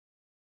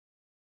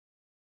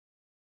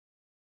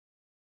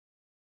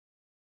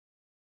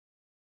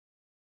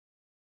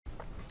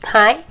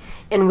Hi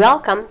and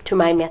welcome to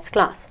my maths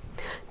class.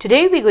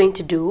 Today we're going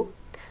to do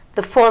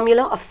the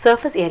formula of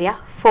surface area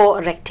for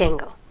a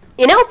rectangle.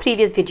 In our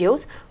previous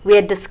videos we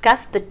had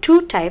discussed the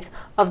two types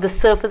of the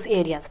surface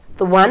areas.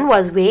 The one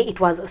was where it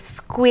was a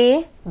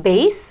square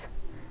base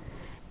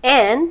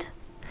and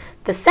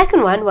the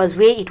second one was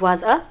where it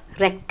was a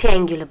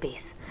rectangular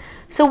base.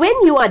 So when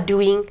you are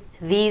doing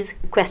these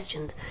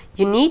questions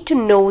you need to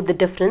know the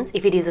difference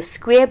if it is a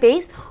square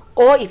base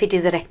or if it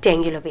is a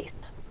rectangular base.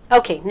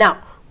 Okay,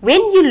 now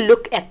when you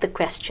look at the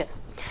question,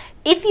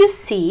 if you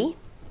see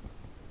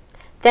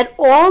that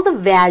all the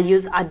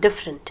values are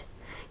different,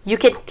 you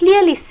can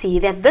clearly see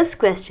that this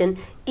question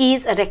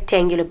is a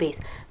rectangular base.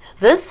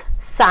 This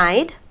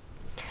side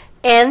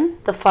and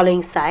the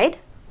following side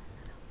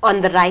on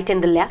the right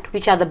and the left,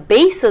 which are the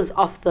bases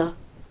of the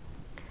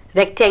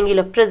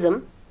rectangular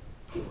prism,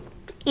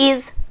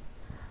 is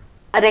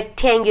a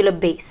rectangular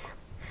base.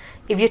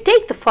 If you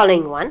take the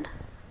following one,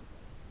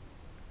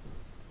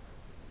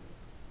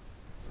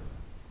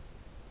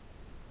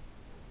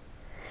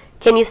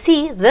 can you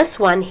see this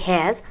one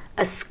has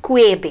a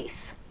square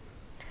base?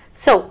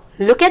 So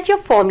look at your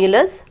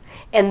formulas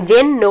and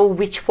then know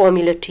which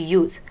formula to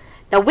use.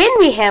 Now when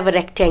we have a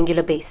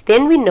rectangular base,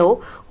 then we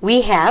know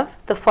we have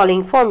the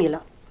following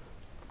formula.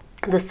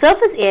 The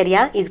surface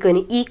area is going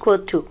to equal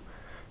to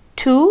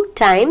 2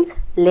 times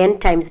length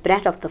times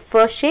breadth of the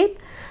first shape.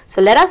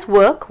 So let us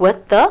work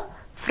with the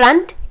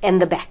front and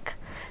the back.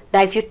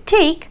 Now if you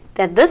take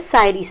that this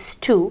side is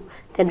 2,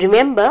 then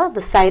remember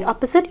the side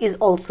opposite is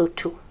also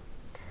 2.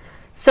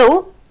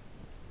 So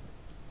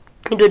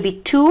it would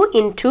be 2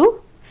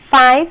 into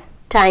 5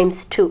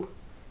 times 2.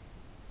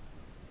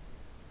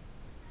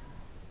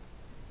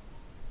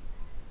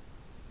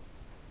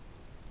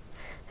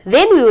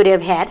 Then we would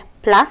have had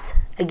plus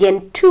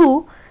again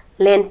 2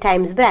 length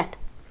times breadth.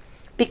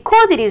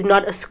 Because it is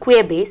not a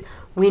square base,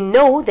 we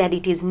know that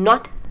it is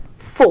not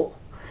 4.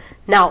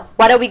 Now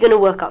what are we going to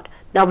work out?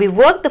 Now we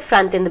work the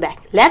front and the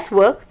back. Let's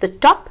work the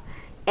top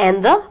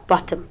and the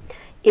bottom.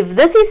 If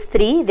this is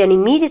 3, then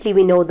immediately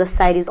we know this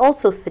side is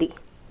also 3.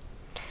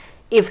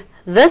 If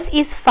this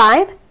is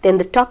 5, then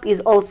the top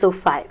is also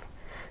 5.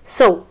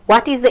 So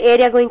what is the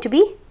area going to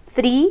be?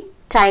 3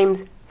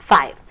 times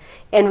 5.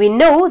 And we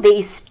know there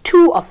is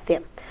 2 of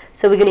them.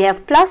 So we're going to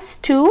have plus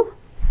 2,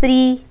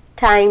 3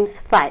 times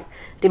 5.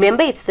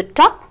 Remember, it's the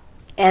top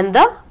and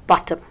the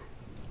bottom.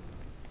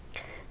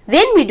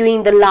 Then we're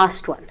doing the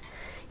last one.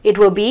 It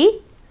will be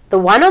the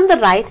one on the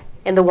right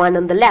and the one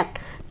on the left.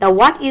 Now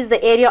what is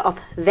the area of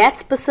that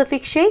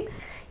specific shape?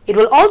 It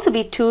will also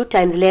be 2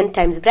 times length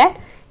times breadth,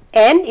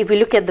 and if we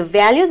look at the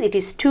values, it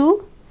is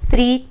 2,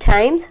 3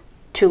 times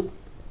 2.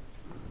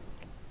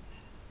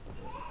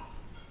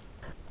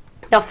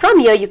 Now from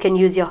here you can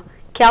use your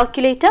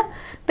calculator,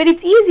 but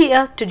it's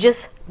easier to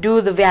just do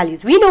the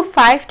values. We know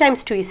 5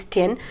 times 2 is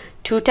 10,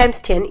 2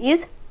 times 10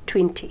 is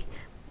 20,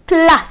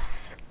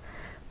 plus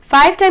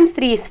 5 times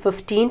 3 is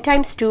 15,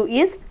 times 2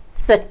 is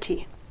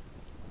 30,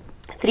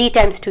 3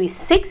 times 2 is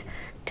 6,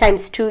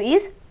 times 2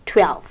 is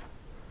 12.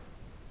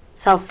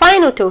 So our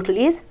final total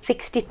is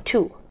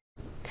 62.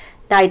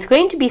 Now it's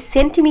going to be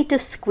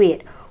centimeters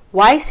squared.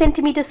 Why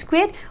centimeters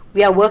squared?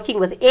 We are working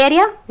with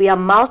area. We are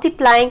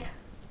multiplying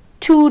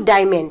 2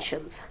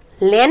 dimensions.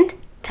 Length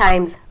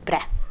times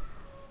breadth.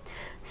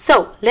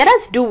 So let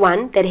us do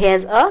one that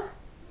has a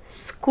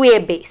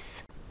square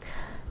base.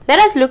 Let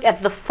us look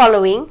at the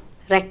following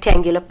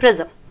rectangular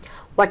prism.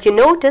 What you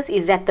notice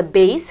is that the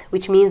base,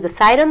 which means the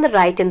side on the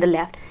right and the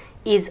left,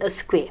 is a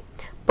square.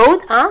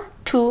 Both are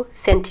 2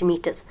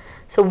 centimeters.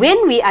 So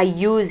when we are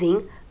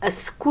using a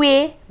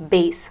square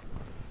base,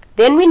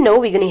 then we know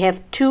we're going to have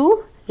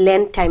 2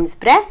 length times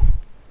breadth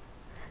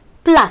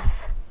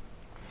plus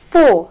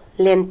 4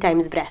 length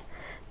times breadth.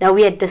 Now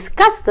we had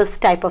discussed this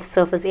type of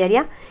surface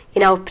area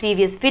in our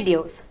previous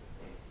videos.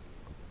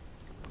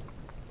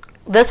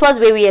 This was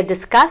where we had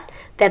discussed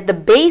that the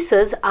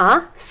bases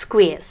are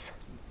squares.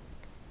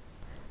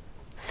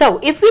 So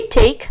if we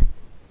take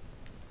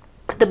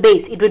the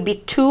base, it would be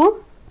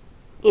 2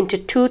 into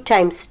 2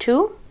 times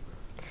 2.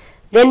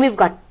 Then we've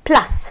got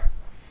plus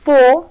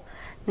 4.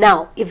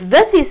 Now if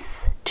this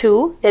is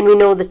 2, then we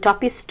know the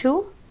top is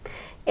 2,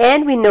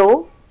 and we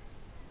know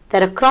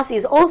that across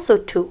is also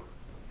 2.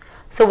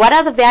 So what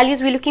are the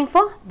values we're looking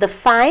for? The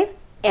 5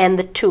 and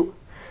the 2.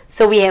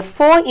 So we have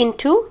 4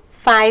 into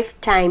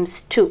 5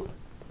 times 2.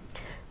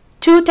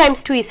 2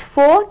 times 2 is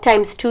 4,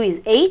 times 2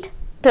 is 8,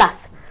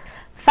 plus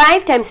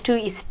 5 times 2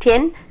 is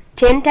 10,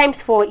 10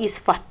 times 4 is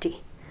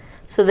 40.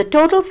 So the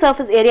total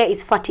surface area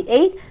is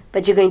 48,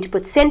 but you're going to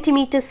put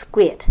centimeters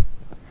squared.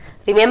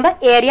 Remember,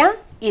 area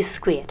is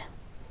squared.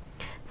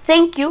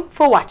 Thank you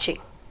for watching.